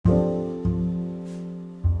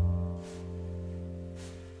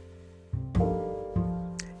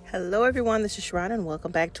Hello everyone, this is Sharon and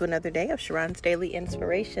welcome back to another day of Sharon's Daily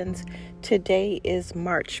Inspirations. Today is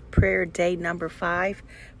March prayer day number 5.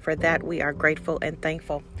 For that we are grateful and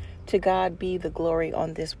thankful. To God be the glory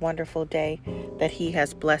on this wonderful day that He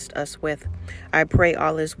has blessed us with. I pray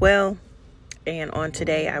all is well, and on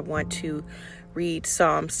today I want to read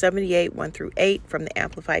Psalm 78, 1 through 8 from the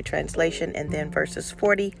Amplified Translation, and then verses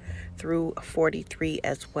 40 through 43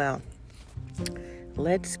 as well.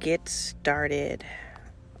 Let's get started.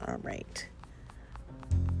 All right.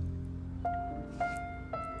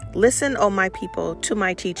 Listen, O my people, to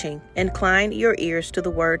my teaching. Incline your ears to the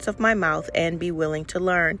words of my mouth and be willing to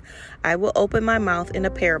learn. I will open my mouth in a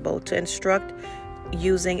parable to instruct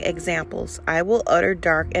using examples. I will utter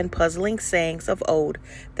dark and puzzling sayings of old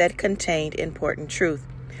that contained important truth,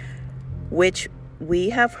 which we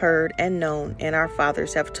have heard and known, and our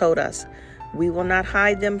fathers have told us. We will not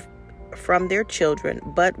hide them from their children,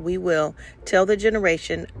 but we will tell the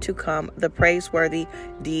generation to come the praiseworthy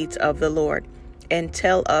deeds of the Lord, and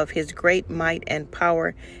tell of His great might and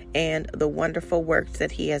power and the wonderful works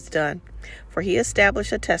that He has done. For He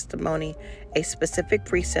established a testimony, a specific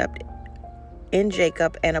precept in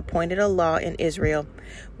Jacob, and appointed a law in Israel,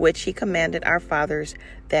 which He commanded our fathers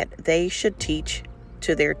that they should teach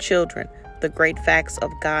to their children the great facts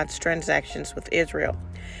of God's transactions with Israel,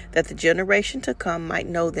 that the generation to come might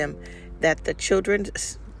know them, that the children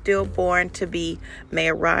still born to be may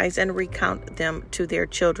arise and recount them to their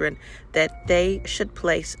children, that they should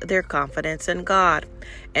place their confidence in God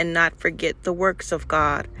and not forget the works of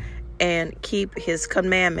God, and keep His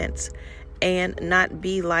commandments, and not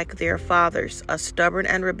be like their fathers, a stubborn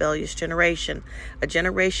and rebellious generation, a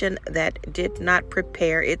generation that did not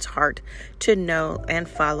prepare its heart to know and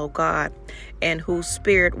follow God, and whose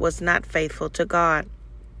spirit was not faithful to God.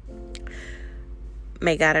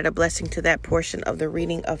 May God add a blessing to that portion of the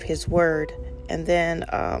reading of His word. And then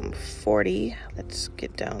 40, let's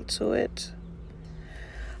get down to it.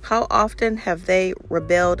 How often have they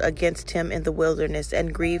rebelled against Him in the wilderness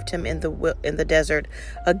and grieved Him in the desert?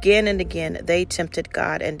 Again and again they tempted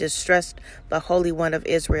God and distressed the Holy One of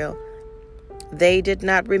Israel. They did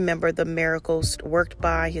not remember the miracles worked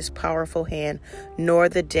by His powerful hand, nor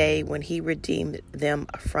the day when He redeemed them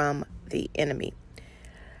from the enemy.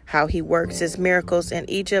 How He works His miracles in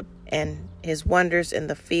Egypt and His wonders in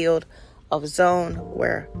the field of Zon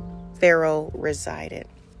where Pharaoh resided.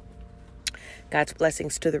 God's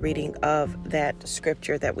blessings to the reading of that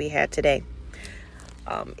scripture that we had today.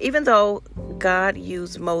 Even though God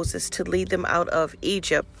used Moses to lead them out of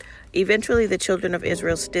Egypt, eventually the children of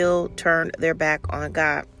Israel still turned their back on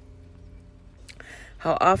God.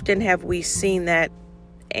 How often have we seen that?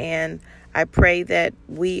 And I pray that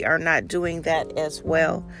we are not doing that as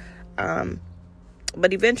well.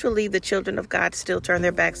 But eventually the children of God still turned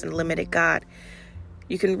their backs and limited God.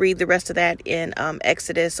 You can read the rest of that in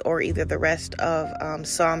Exodus, or either the rest of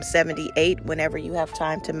Psalm 78 whenever you have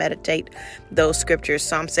time to meditate those scriptures.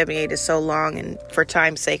 Psalm 78 is so long, and for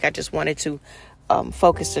time's sake, I just wanted to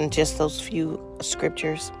focus on just those few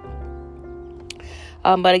scriptures.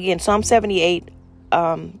 But again, Psalm 78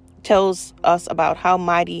 tells us about how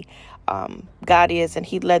mighty God is, and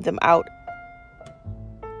He led them out,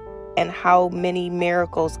 and how many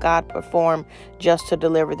miracles God performed just to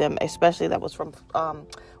deliver them, especially that was from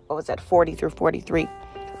 40 through 43.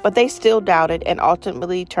 But they still doubted and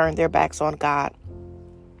ultimately turned their backs on God.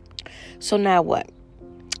 So now what?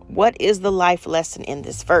 What is the life lesson in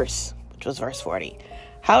this verse, which was verse 40?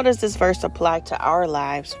 How does this verse apply to our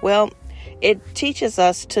lives? Well, it teaches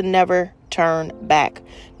us to never turn back.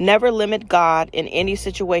 Never limit God in any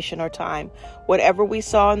situation or time. Whatever we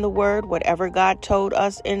saw in the Word, whatever God told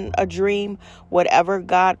us in a dream, whatever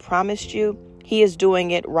God promised you, He is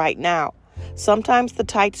doing it right now. Sometimes the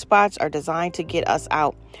tight spots are designed to get us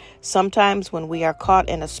out. Sometimes when we are caught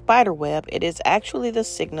in a spider web, it is actually the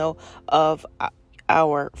signal of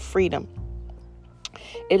our freedom.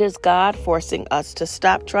 It is God forcing us to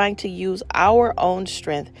stop trying to use our own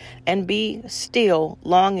strength and be still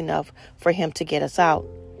long enough for Him to get us out.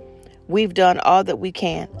 We've done all that we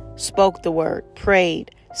can, spoke the word,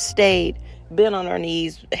 prayed, stayed, been on our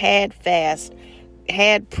knees, had fast,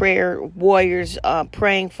 had prayer warriors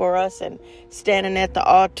praying for us, and standing at the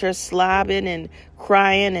altar, slobbing and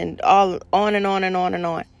crying, and all on and on and on and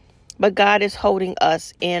on. But God is holding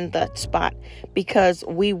us in the spot because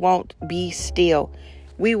we won't be still.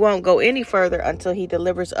 We won't go any further until He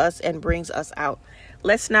delivers us and brings us out.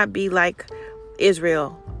 Let's not be like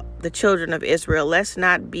Israel, the children of Israel. Let's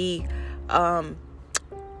not be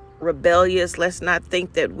rebellious. Let's not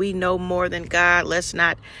think that we know more than God. Let's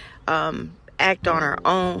not act on our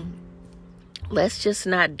own. Let's just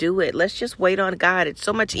not do it. Let's just wait on God. It's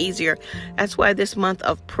so much easier. That's why this month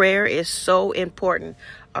of prayer is so important.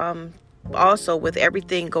 Also, with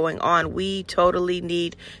everything going on, we totally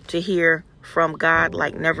need to hear from God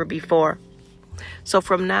like never before. So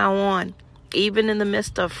from now on, even in the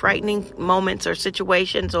midst of frightening moments or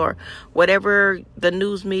situations or whatever the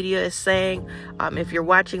news media is saying, if you're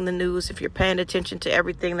watching the news, if you're paying attention to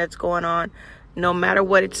everything that's going on, no matter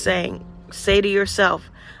what it's saying, say to yourself,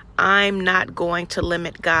 I'm not going to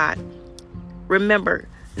limit God. Remember,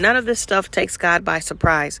 none of this stuff takes God by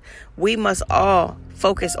surprise. We must all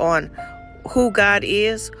focus on who God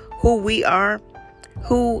is, who we are,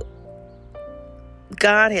 who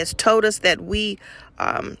God has told us that we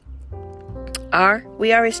are.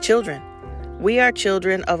 We are his children. We are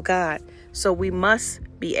children of God. So we must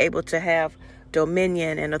be able to have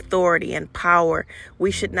dominion and authority and power.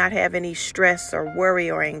 We should not have any stress or worry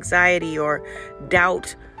or anxiety or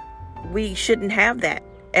doubt. We shouldn't have that.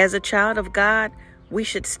 As a child of God, we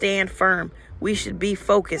should stand firm. We should be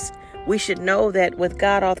focused. We should know that with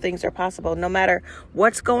God, all things are possible. No matter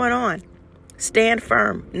what's going on, stand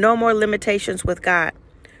firm. No more limitations with God.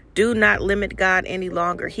 Do not limit God any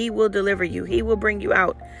longer. He will deliver you. He will bring you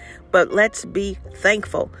out. But let's be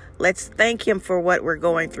thankful. Let's thank him for what we're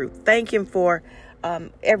going through. Thank him for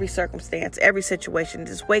every circumstance, every situation.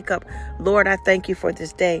 Just wake up. Lord, I thank you for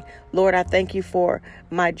this day. Lord, I thank you for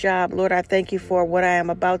my job. Lord, I thank you for what I am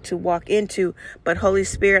about to walk into. But Holy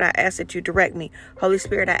Spirit, I ask that you direct me. Holy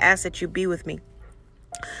Spirit, I ask that you be with me.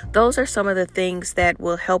 Those are some of the things that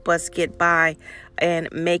will help us get by and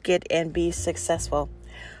make it and be successful.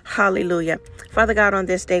 Hallelujah. Father God, on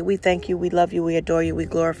this day, we thank you, we love you, we adore you, we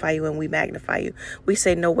glorify you, and we magnify you. We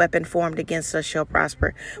say no weapon formed against us shall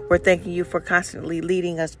prosper. We're thanking you for constantly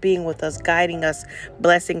leading us, being with us, guiding us,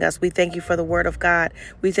 blessing us. We thank you for the word of God.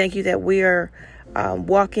 We thank you that we are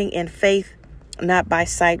walking in faith, not by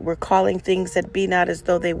sight. We're calling things that be not as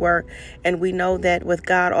though they were. And we know that with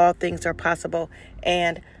God, all things are possible.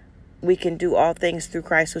 And we can do all things through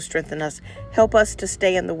Christ who strengthens us. Help us to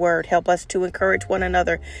stay in the word. Help us to encourage one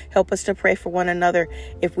another. Help us to pray for one another.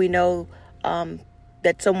 If we know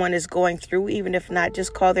that someone is going through, even if not,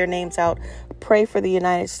 just call their names out. Pray for the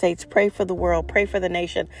United States. Pray for the world. Pray for the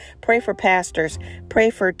nation. Pray for pastors. Pray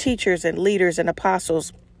for teachers and leaders and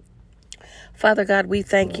apostles. Father God, we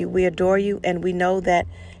thank you. We adore you. And we know that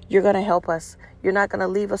you're going to help us. You're not going to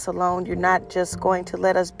leave us alone. You're not just going to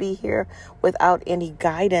let us be here without any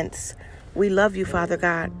guidance. We love you, Father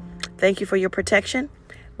God. Thank you for your protection.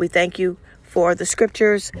 We thank you for the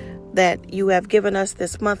scriptures that you have given us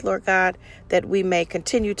this month, Lord God, that we may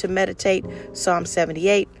continue to meditate Psalm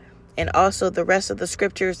 78 and also the rest of the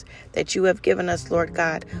scriptures that you have given us, Lord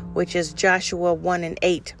God, which is Joshua 1 and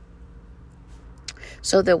 8.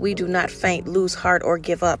 So that we do not faint, lose heart, or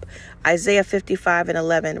give up. Isaiah 55 and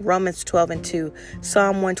 11, Romans 12 and 2,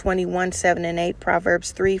 Psalm 121, 7 and 8,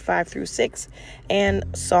 Proverbs 3, 5 through 6, and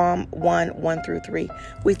Psalm 1, 1 through 3.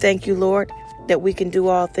 We thank you, Lord, that we can do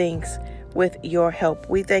all things with your help.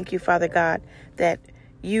 We thank you, Father God, that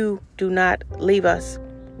you do not leave us.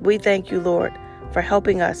 We thank you, Lord, for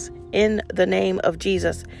helping us in the name of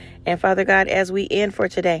Jesus. And Father God, as we end for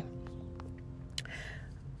today,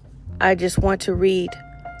 I just want to read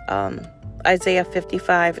Isaiah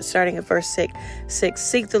 55, starting at verse 6.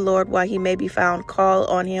 Seek the Lord while he may be found. Call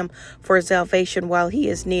on him for salvation while he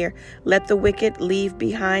is near. Let the wicked leave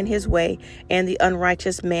behind his way, and the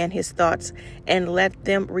unrighteous man his thoughts, and let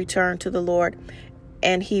them return to the Lord,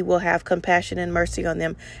 and he will have compassion and mercy on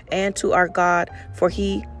them, and to our God, for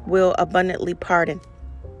he will abundantly pardon.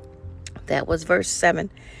 That was verse 7.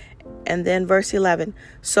 And then verse 11.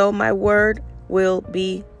 So my word will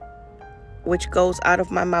be which goes out of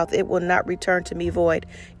my mouth, it will not return to me void,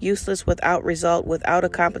 useless, without result, without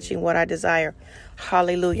accomplishing what I desire.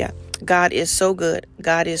 Hallelujah. God is so good.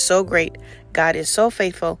 God is so great. God is so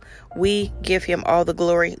faithful. We give him all the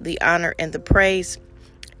glory, the honor, and the praise,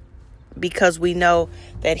 because we know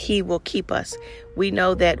that he will keep us. We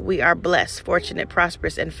know that we are blessed, fortunate,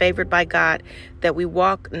 prosperous, and favored by God, that we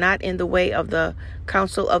walk not in the way of the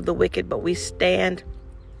counsel of the wicked, but we stand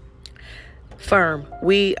firm.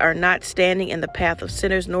 We are not standing in the path of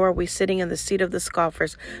sinners, nor are we sitting in the seat of the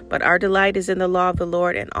scoffers, but our delight is in the law of the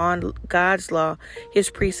Lord, and on God's law,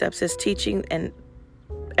 his precepts, his teaching, and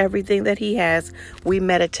everything that he has, we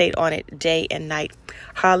meditate on it day and night.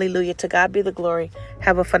 Hallelujah. To God be the glory.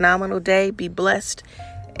 Have a phenomenal day. Be blessed,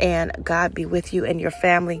 and God be with you and your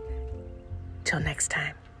family. Till next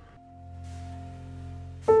time.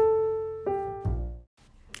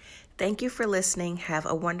 Thank you for listening. Have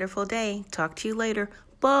a wonderful day. Talk to you later.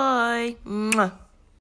 Bye. Mwah.